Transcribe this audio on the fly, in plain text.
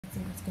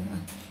what's going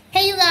on.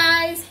 Hey you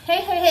guys,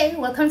 hey,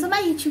 welcome to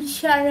my YouTube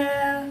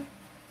channel.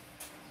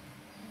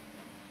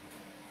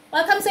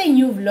 Welcome to a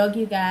new vlog,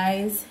 you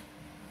guys.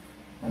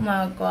 Oh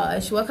my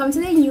gosh, welcome to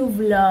the new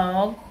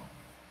vlog.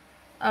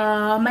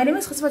 My name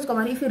is Khosiphat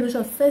Komani if it is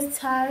your first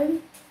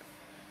time.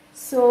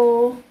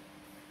 So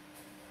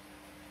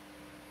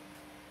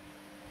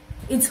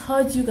it's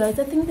hot, you guys.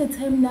 I think the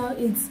time now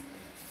it's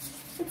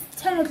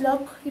 10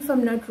 o'clock if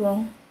I'm not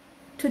wrong,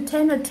 to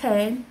 10 or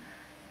 10,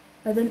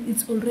 but then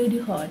it's already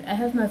hot. I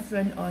have my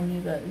friend on, you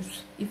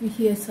guys. If you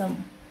hear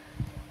some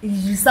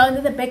sound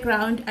in the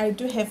background, I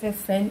do have a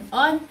fan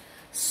on.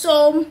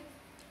 So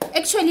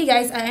actually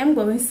guys, I am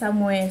going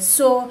somewhere,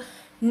 so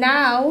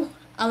now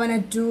I want to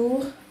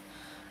do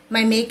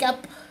my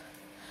makeup.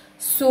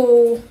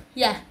 So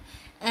yeah,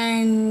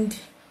 and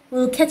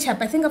we'll catch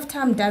up. I think after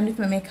I'm done with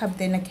my makeup,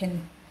 then I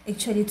can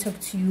actually talk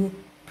to you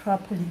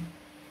properly.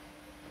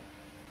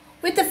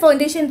 With the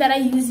foundation that I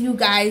use, you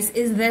guys,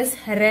 is this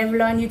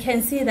Revlon. You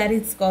can see that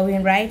it's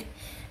going, right?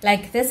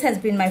 Like, this has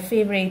been my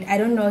favorite. I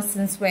don't know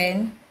since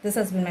when this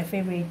has been my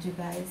favorite, you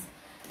guys.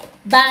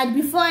 But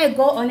before I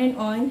go on and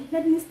on,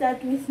 let me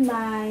start with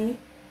my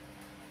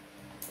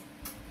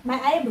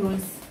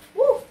eyebrows.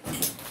 Woo!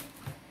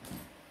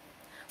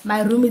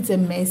 My room is a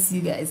mess, you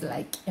guys,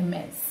 like a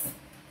mess.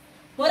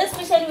 But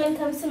especially when it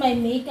comes to my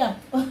makeup.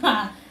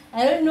 I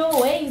don't know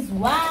where is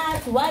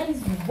what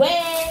is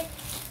where.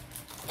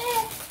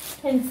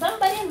 Can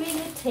somebody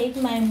really take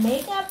my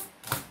makeup?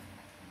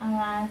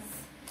 Alas,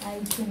 I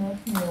do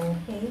not know,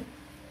 okay?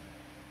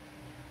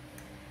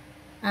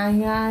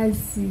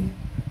 Alas.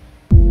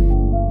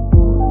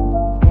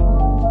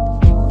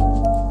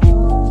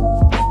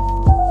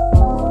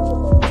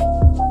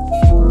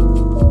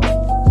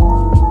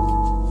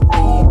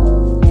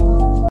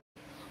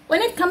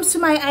 When it comes to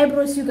my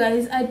eyebrows, you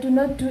guys, I do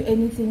not do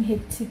anything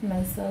hectic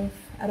myself.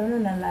 I don't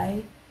wanna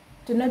lie.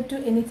 Do not do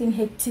anything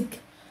hectic.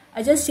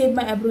 I just shape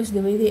my eyebrows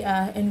the way they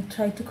are and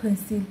try to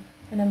conceal,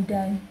 and I'm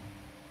done.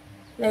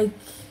 Like,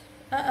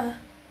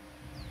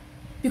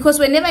 because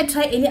whenever I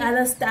try any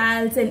other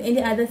styles and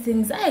any other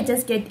things, I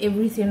just get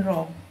everything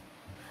wrong.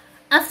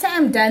 After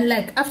I'm done,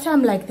 like after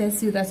I'm like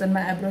this, you guys, on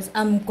my eyebrows,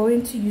 I'm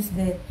going to use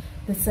the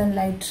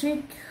sunlight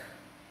trick.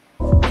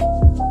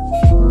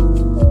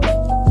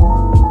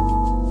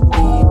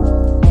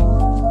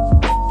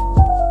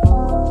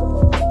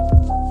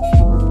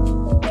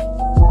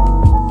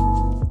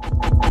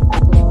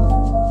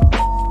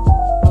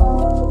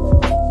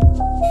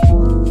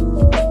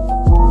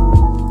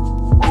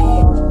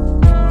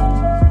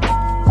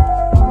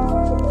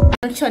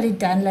 Actually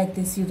done like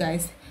this, you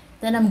guys.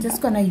 Then I'm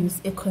just gonna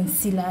use a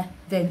concealer,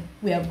 then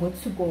we are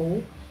good to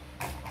go.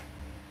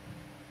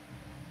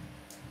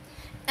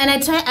 And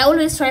I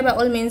always try by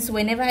all means,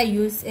 whenever I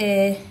use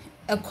a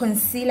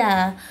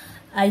concealer,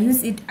 I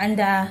use it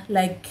under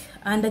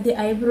the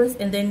eyebrows,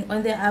 and then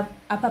on the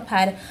upper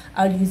part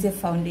I'll use a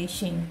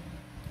foundation.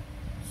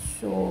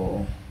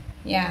 So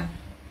yeah.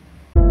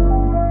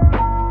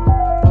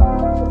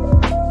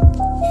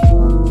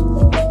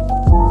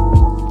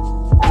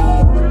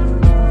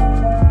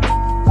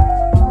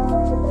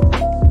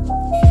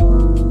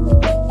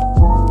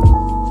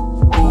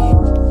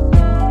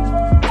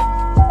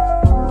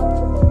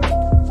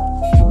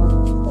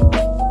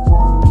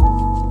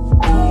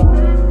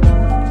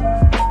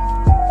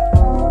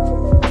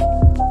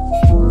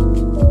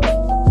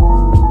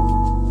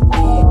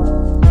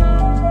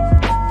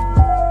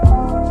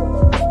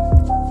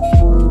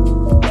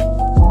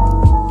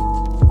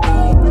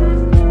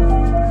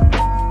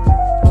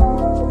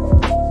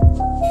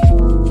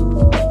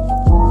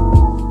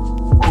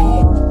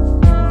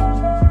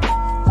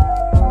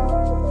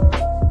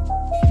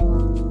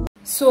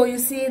 So you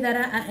see that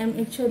I am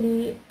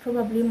actually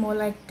probably more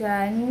like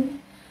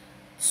done.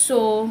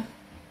 So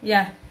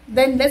yeah,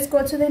 then let's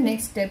go to the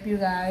next step, you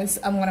guys.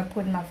 I'm gonna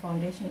put my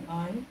foundation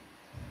on.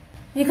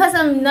 Because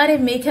I'm not a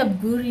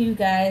makeup guru, you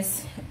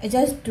guys, I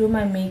just do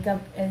my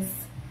makeup as,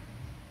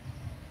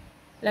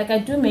 like, I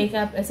do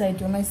makeup as I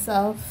do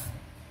myself.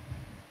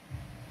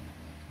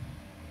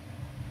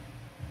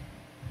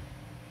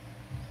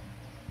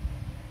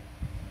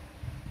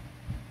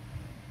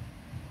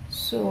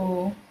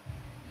 So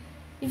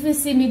if you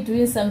see me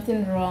doing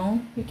something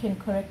wrong, you can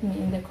correct me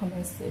in the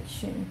comment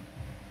section.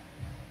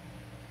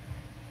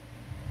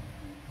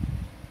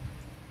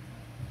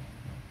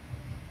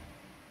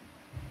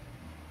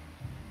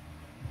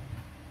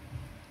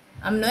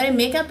 I'm not a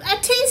makeup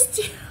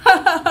artist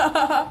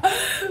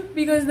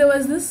because there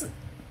was this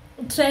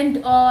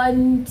trend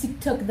on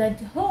TikTok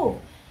that,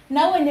 oh,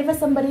 now whenever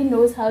somebody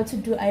knows how to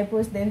do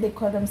eyebrows, then they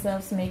call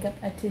themselves makeup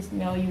artists.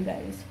 No, you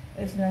guys,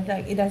 it's not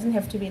like, it doesn't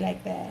have to be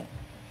like that.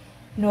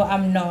 No,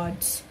 I'm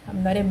not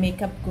a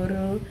makeup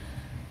guru.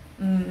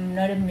 I'm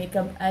not a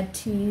makeup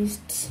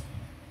artist.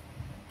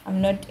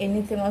 I'm not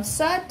anything of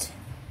sort.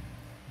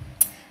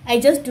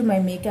 I just do my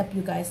makeup,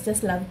 you guys.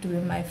 Just love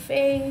doing my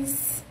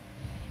face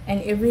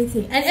and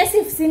everything. And as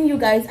you've seen, you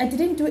guys, I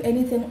didn't do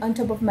anything on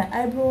top of my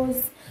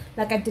eyebrows.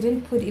 Like, I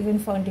didn't put even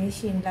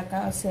foundation, like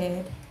I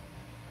said.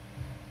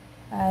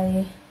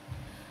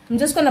 I'm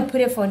just gonna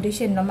put a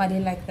foundation normally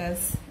like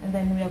this, and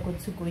then we are good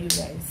to go, you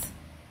guys.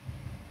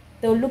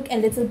 They'll look a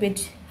little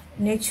bit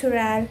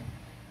natural,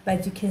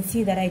 but you can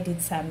see that I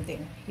did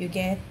something. You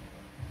get?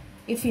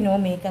 If you know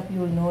makeup,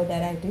 you'll know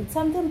that I did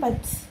something,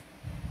 but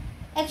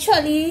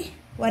actually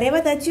whatever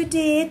that you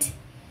did,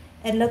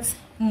 it looks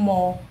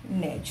more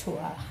natural,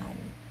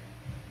 honey.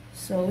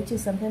 So which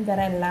is something that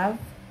I love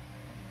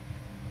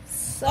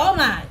so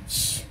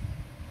much.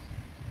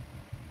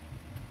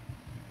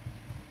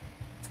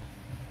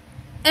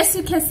 As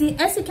you can see,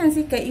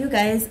 you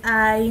guys,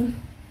 I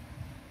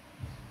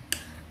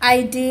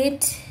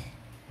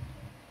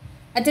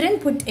didn't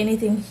put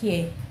anything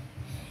here,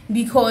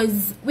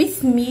 because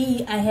with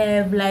me I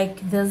have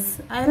like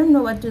this, I don't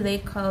know what do they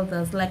call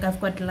this, like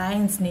I've got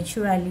lines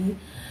naturally.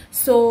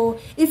 So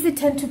if you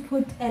tend to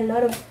put a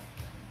lot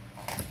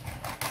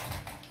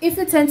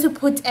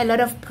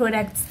of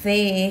products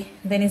there,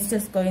 then it's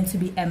just going to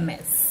be a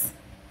mess.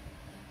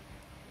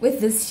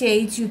 With this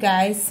shade, you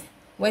guys,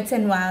 Wet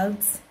n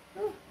Wilds,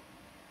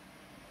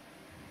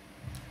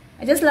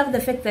 I just love the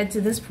fact that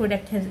this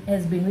product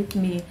has been with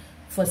me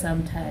for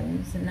some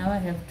time. So now I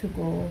have to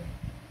go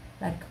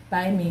like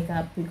buy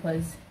makeup,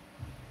 because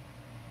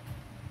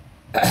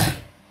I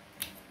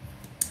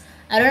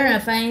don't want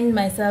to find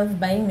myself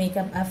buying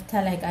makeup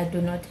after like I do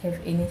not have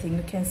anything.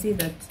 You can see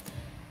that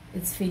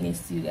it's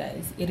finished, you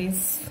guys.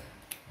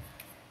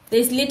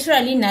 There's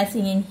literally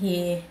nothing in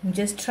here. I'm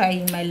just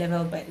trying my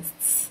level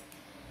best.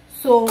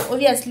 So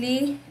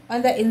obviously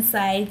on the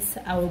insides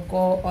I will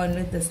go on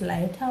with this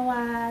lighter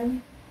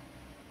one.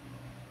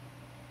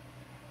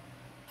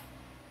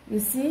 You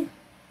see,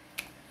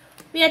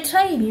 we are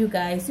trying, you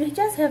guys. You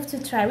just have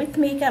to try with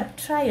makeup.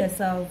 Try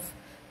yourself.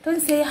 Don't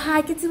say,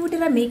 "Hi, get you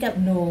did a makeup."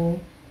 No,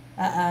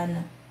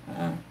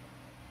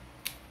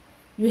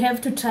 You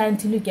have to try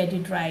until you get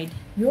it right.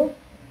 You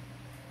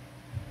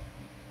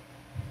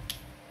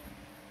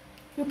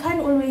can't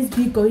always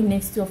be going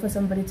next door for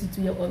somebody to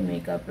do your own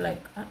makeup.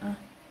 Like,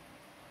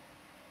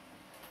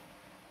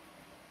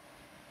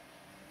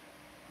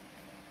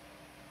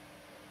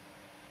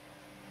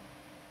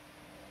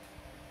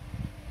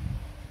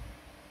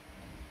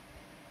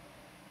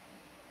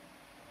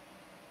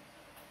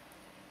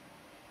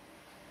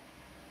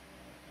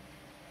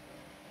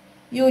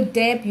 You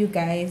dab, you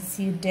guys.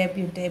 You dab.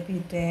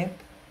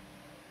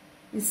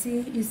 You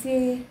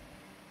see,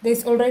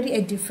 there's already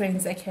a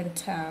difference, I can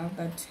tell,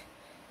 but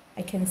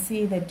I can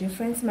see the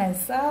difference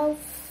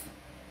myself.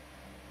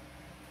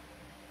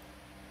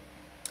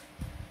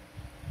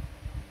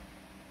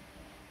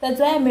 That's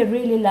why I'm a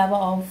really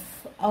lover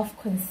of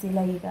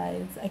concealer, you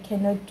guys. I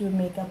cannot do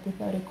makeup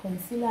without a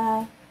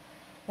concealer.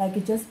 Like,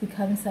 it just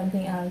becomes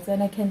something else,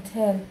 and I can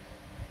tell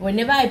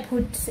whenever I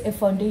put a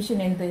foundation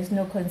and there's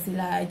no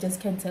concealer, I just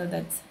can tell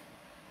that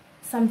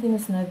something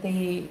is not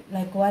there.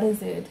 Like, what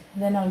is it?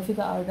 Then I'll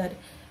figure out that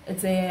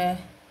it's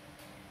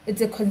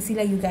a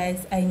concealer, you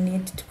guys. I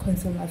need to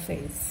conceal my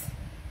face,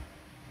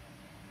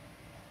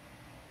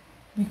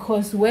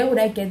 because where would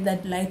I get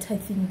that lighter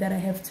thing that I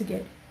have to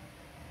get?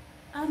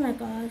 Oh my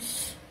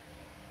gosh.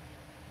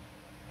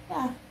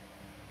 Yeah.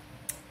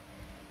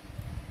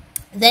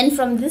 Then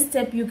from this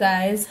step, you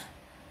guys,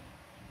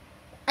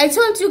 I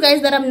told you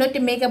guys that I'm not a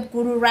makeup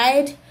guru,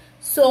 right?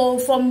 So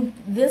from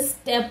this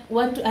step,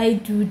 what do I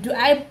do? Do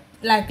I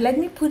like, let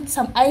me put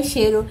some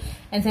eyeshadow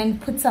and then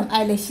put some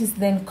eyelashes,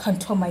 then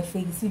contour my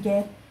face? You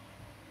get?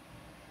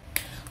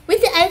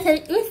 With the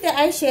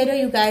eyeshadow,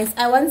 you guys,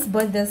 I once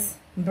bought this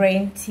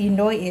brand. You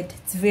know it.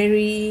 It's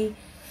very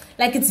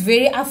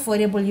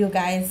affordable, you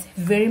guys.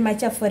 Very much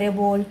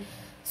affordable.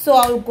 So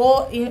I'll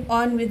go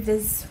on with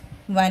this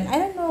one. I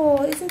don't know,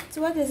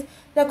 what is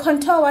the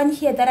contour one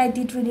here that I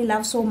did really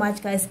love so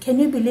much, guys. Can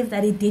you believe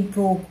that it did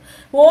broke?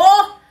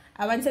 Oh,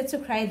 I wanted to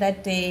cry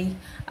that day.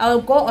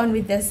 I'll go on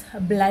with this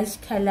blush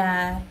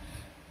color.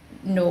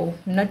 No,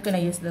 I'm not gonna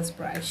use this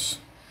brush.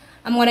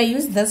 I'm gonna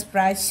use this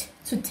brush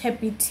to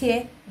tap it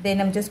here,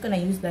 then I'm just gonna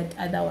use that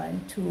other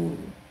one to,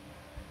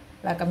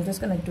 like, I'm just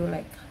gonna do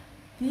like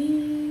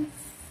this.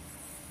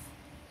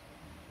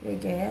 You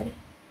get?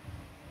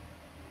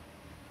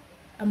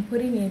 I'm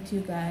putting it, you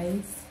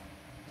guys.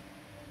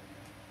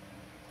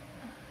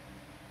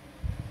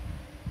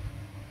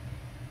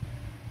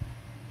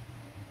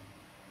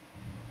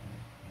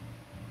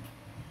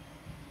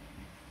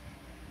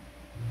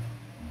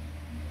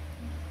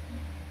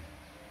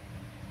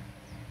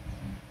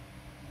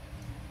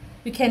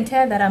 You can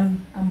tell that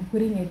I'm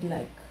putting it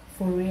like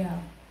for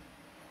real.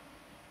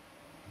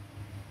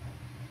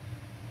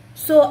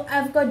 So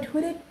I've got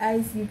hooded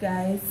eyes, you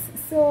guys.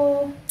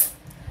 So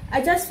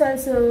I just feel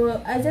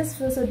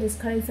so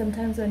discouraged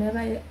sometimes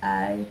whenever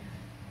I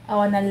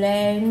wanna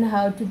learn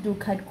how to do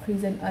cut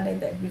crease and all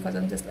like that, because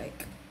I'm just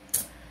like,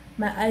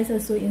 my eyes are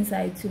so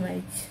inside too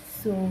much.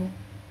 So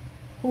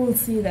who will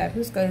see that?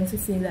 Who's going to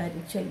see that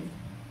actually?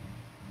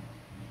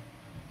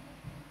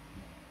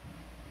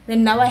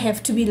 Then now I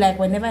have to be like,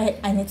 whenever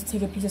I need to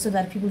take a picture so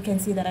that people can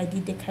see that I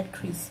did the cut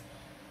crease.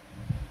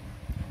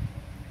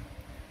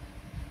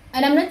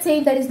 And I'm not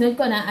saying that it's not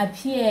gonna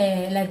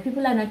appear, like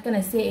people are not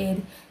gonna say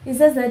it. It's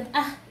just that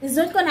it's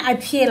not gonna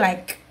appear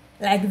like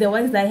the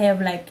ones that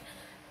have like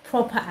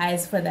proper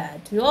eyes for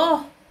that.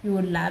 Oh, you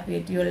would love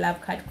it. You'll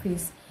love cut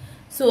crease.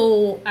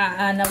 So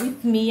now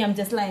with me, I'm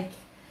just like,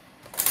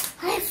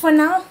 hi for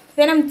now.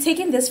 Then I'm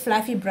taking this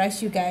fluffy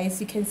brush, you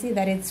guys. You can see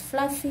that it's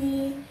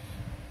fluffy.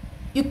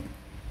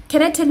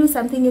 Can I tell you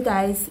something, you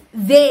guys?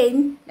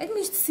 Then let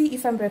me see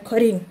if I'm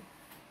recording.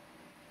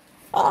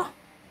 Oh,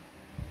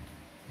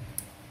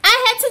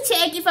 I had to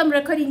check if I'm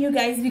recording, you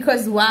guys,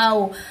 because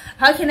wow,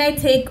 how can I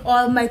take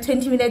all my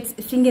 20 minutes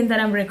thinking that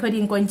I'm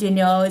recording?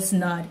 No, it's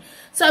not.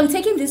 So I'm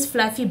taking this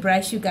fluffy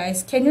brush, you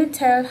guys. Can you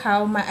tell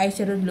how my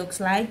eyeshadow looks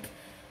like?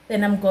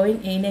 Then I'm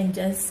going in and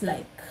just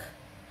like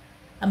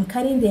I'm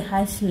cutting the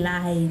harsh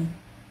line.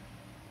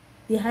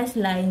 The harsh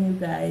line, you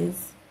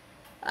guys.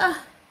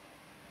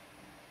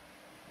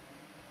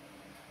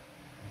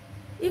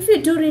 If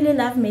you do really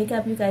love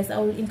makeup, you guys, I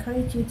will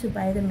encourage you to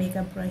buy the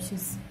makeup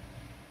brushes.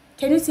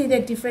 Can you see the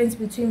difference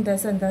between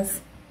this and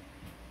this?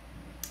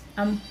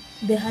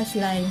 The harsh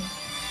line.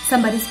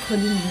 Somebody's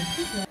calling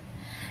me.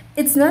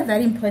 It's not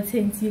that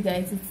important, you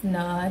guys. It's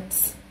not.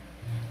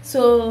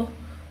 So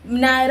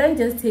now I don't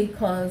just take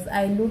calls.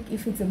 I look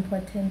if it's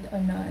important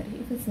or not.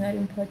 If it's not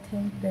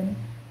important, then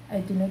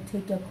I do not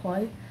take your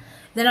call.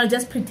 Then I'll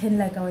just pretend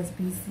like I was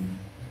busy.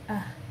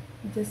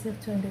 You just have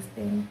to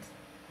understand.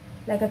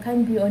 Like I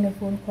can't be on a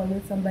phone call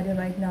with somebody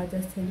right now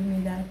just telling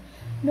me that,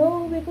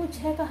 no, we go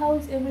check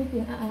how's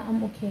everything.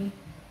 I'm okay.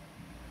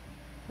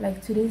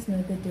 Like today's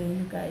not the day,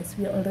 you guys.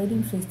 We're already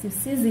in festive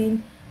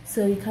season,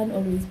 so we can't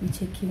always be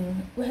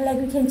checking. Well,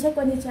 like we can check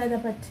on each other,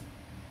 but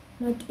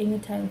not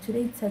anytime.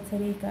 Today it's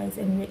Saturday, guys,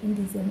 and we're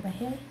in December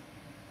here.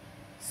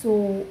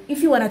 So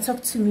if you want to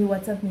talk to me,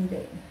 WhatsApp me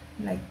then.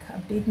 Like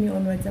update me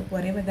on WhatsApp,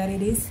 whatever that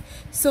it is.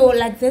 So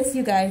like this,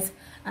 you guys,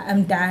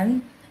 I'm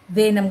done.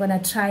 Then I'm gonna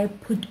try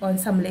put on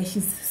some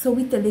lashes. So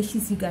with the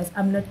lashes, you guys,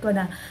 I'm not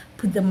gonna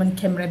put them on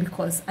camera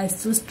because I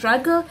still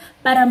struggle,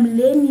 but I'm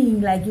learning.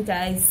 Like you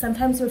guys,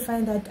 sometimes you'll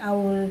find that I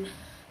will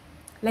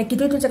like get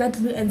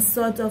to and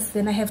sort of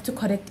then I have to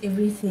correct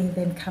everything,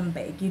 then come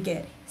back, you get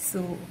it.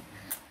 So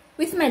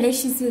with my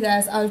lashes, you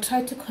guys, I'll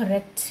try to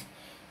correct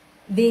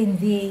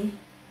then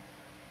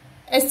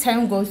as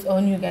time goes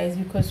on, you guys,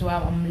 because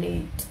wow, I'm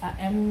late. I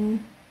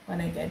am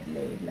gonna get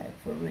late, like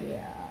for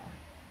real.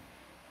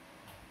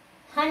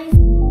 Honey.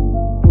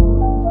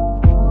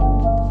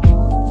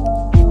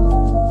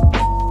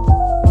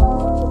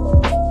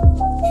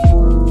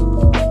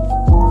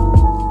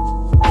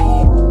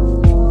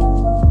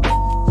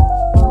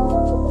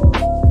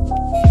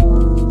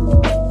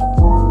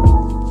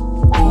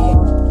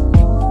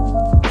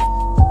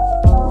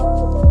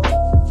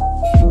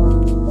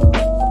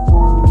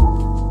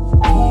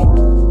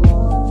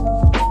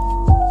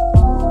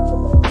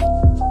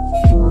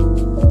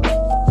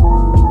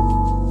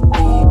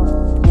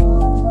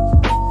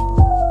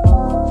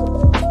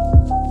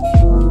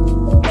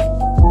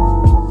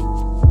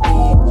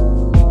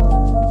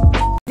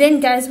 Then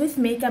guys, with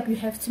makeup you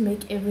have to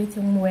make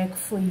everything work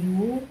for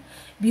you.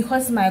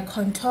 Because my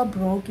contour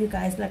broke, you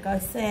guys, like I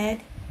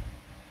said,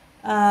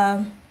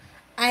 I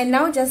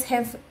now just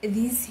have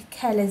these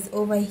colors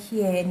over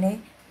here, né?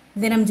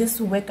 Then I'm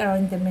just work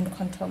around them and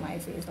contour my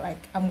face.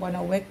 Like I'm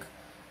gonna work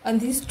on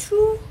these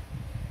two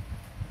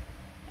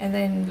and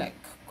then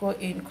like go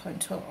in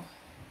contour,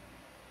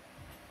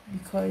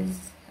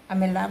 because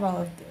I'm a lover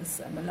of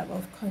this. I'm a lover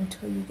of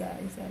contour, you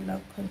guys. I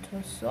love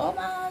contour so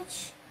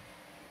much.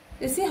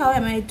 You see how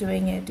am I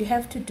doing it? You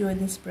have to do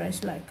this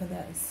brush like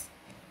this.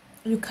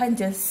 You can't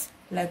just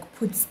like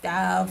put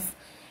stuff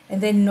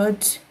and then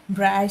not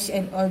brush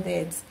and all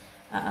that.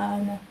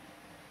 No.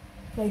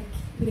 Like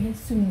it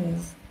has to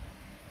move.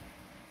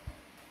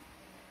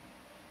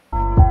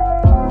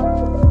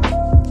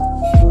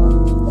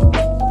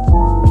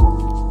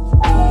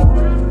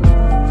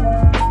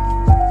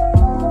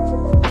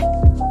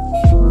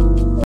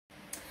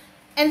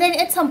 And then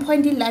at some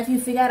point in life you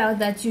figure out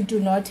that you do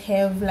not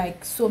have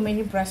like so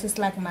many brushes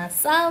like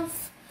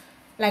myself.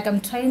 Like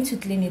I'm trying to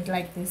clean it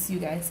like this, you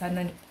guys.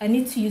 I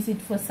need to use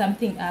it for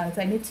something else.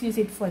 I need to use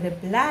it for the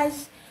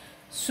blush.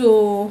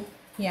 So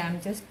yeah, I'm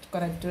just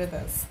gonna do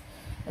this.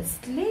 Let's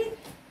clean.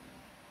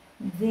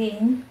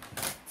 Then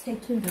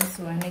taking this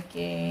one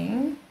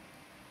again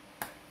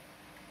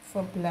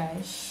for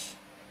blush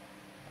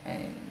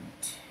and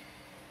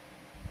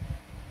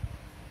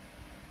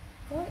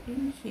go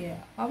in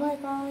here. Oh my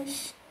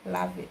gosh,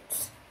 love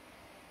it.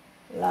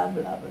 Love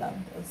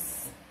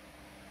this.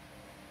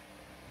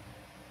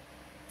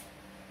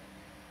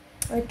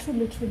 I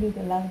truly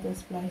love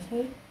this blush.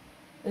 Hey,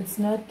 it's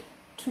not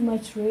too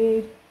much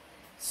red,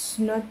 it's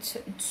not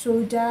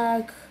so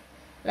dark,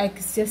 like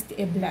it's just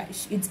a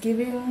blush. It's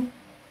giving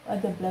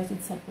what the blush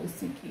is supposed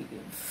to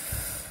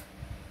give.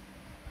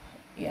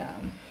 Yeah.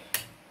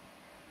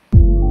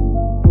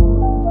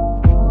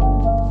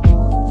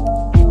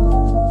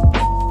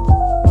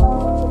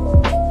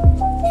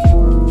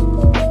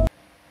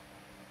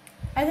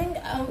 I think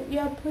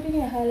you're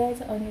putting a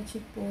highlighter on your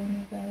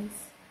cheekbone, you guys.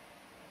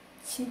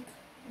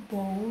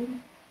 bowl.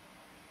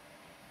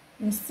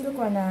 I'm still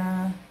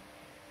gonna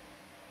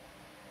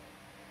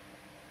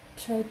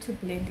try to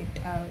blend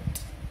it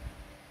out.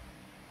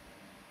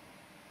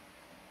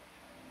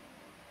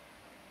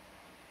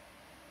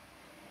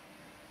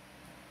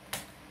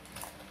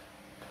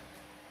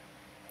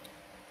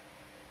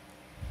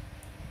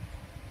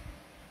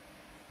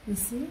 You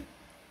see?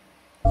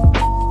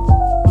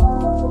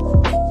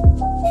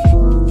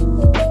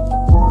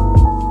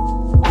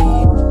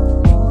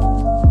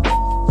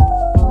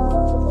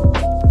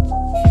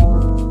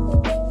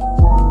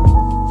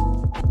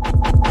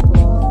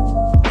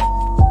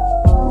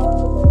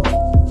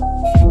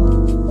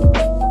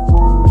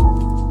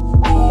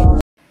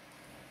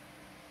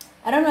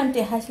 I don't want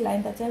a harsh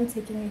line, that's why I'm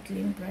taking a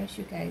clean brush,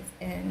 you guys,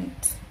 and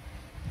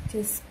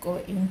just go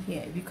in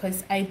here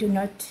because I do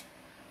not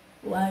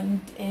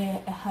want a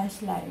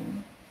harsh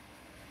line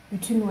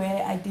between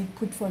where I did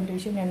put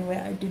foundation and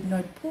where I did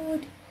not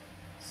put.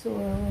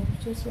 So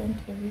just want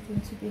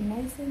everything to be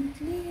nice and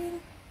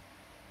clean.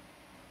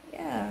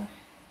 Yeah,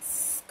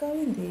 it's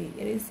going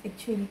there. It is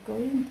actually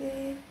going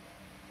there.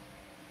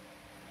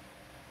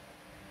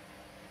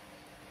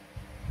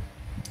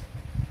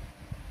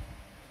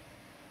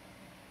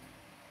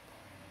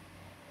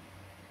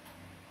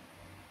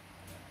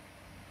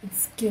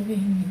 It's giving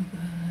you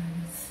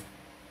guys.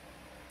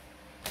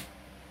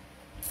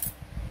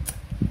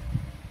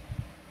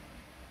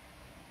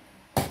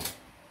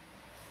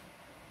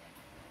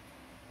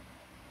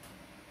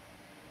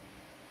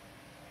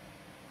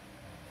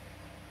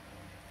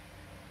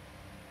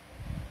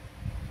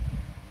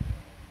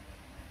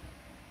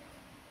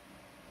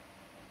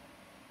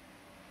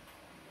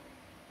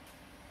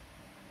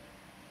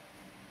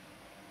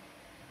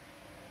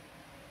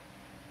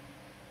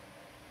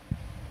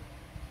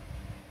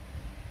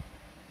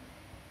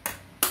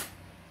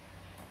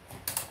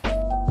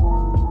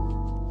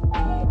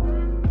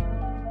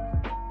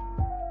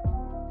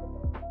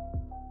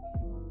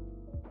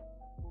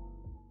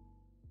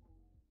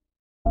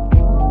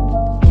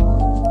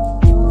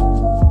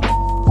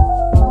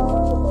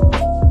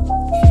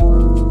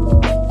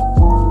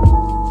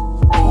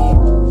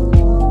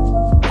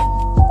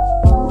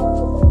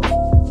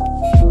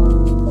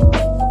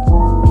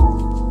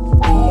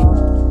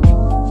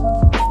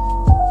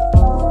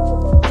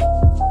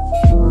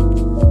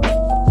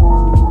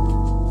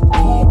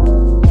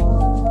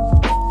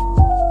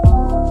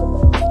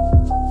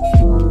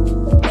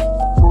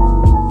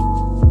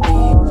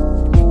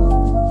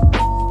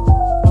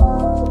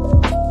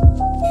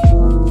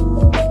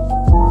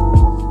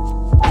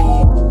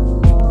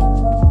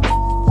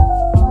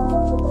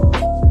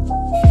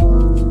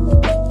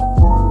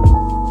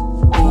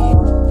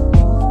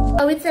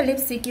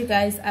 Lipstick, you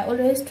guys, I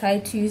always try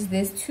to use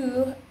these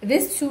two.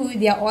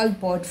 They are all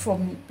bought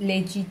from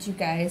Legit, you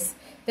guys.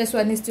 This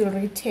one is still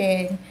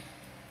return.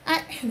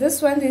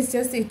 This one is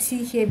just a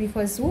tea here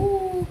because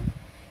ooh,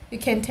 you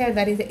can tell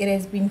that it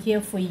has been here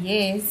for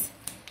years.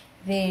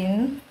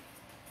 Then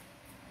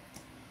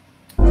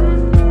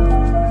no.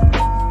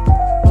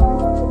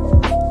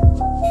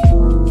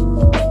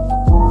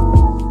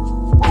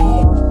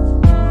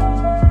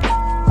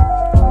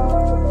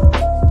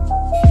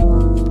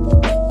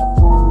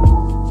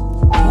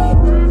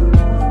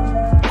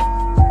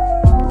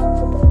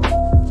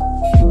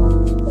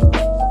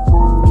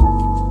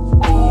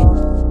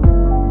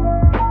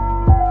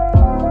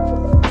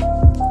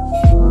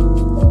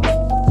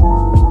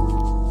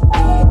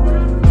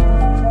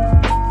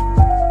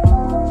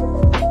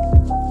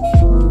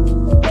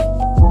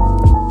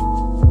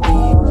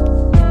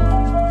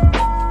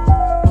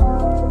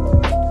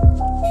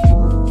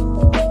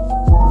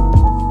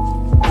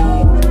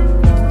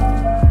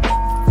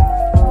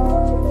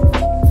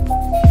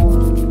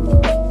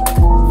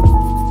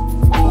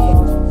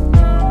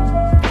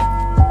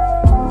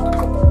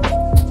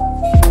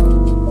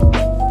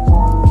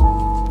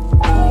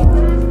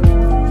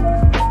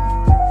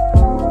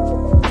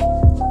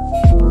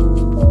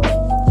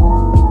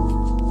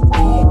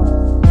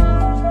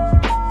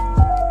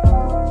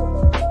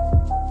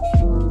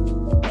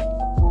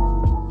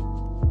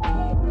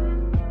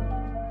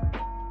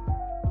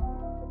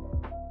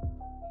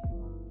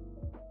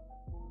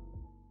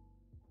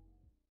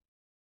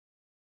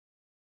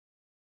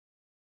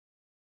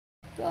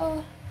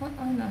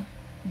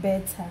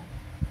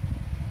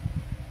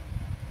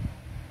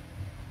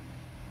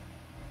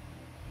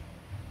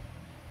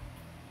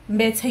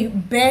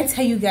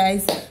 better you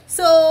guys.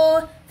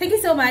 So thank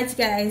you so much,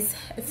 guys.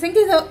 Thank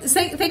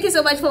you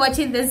so much for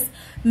watching this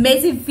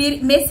messy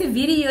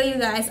video, you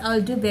guys.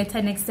 I'll do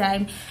better next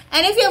time.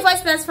 And if you have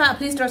watched this far,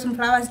 please drop some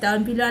flowers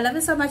down below. I love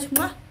you so much.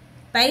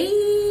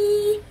 Bye.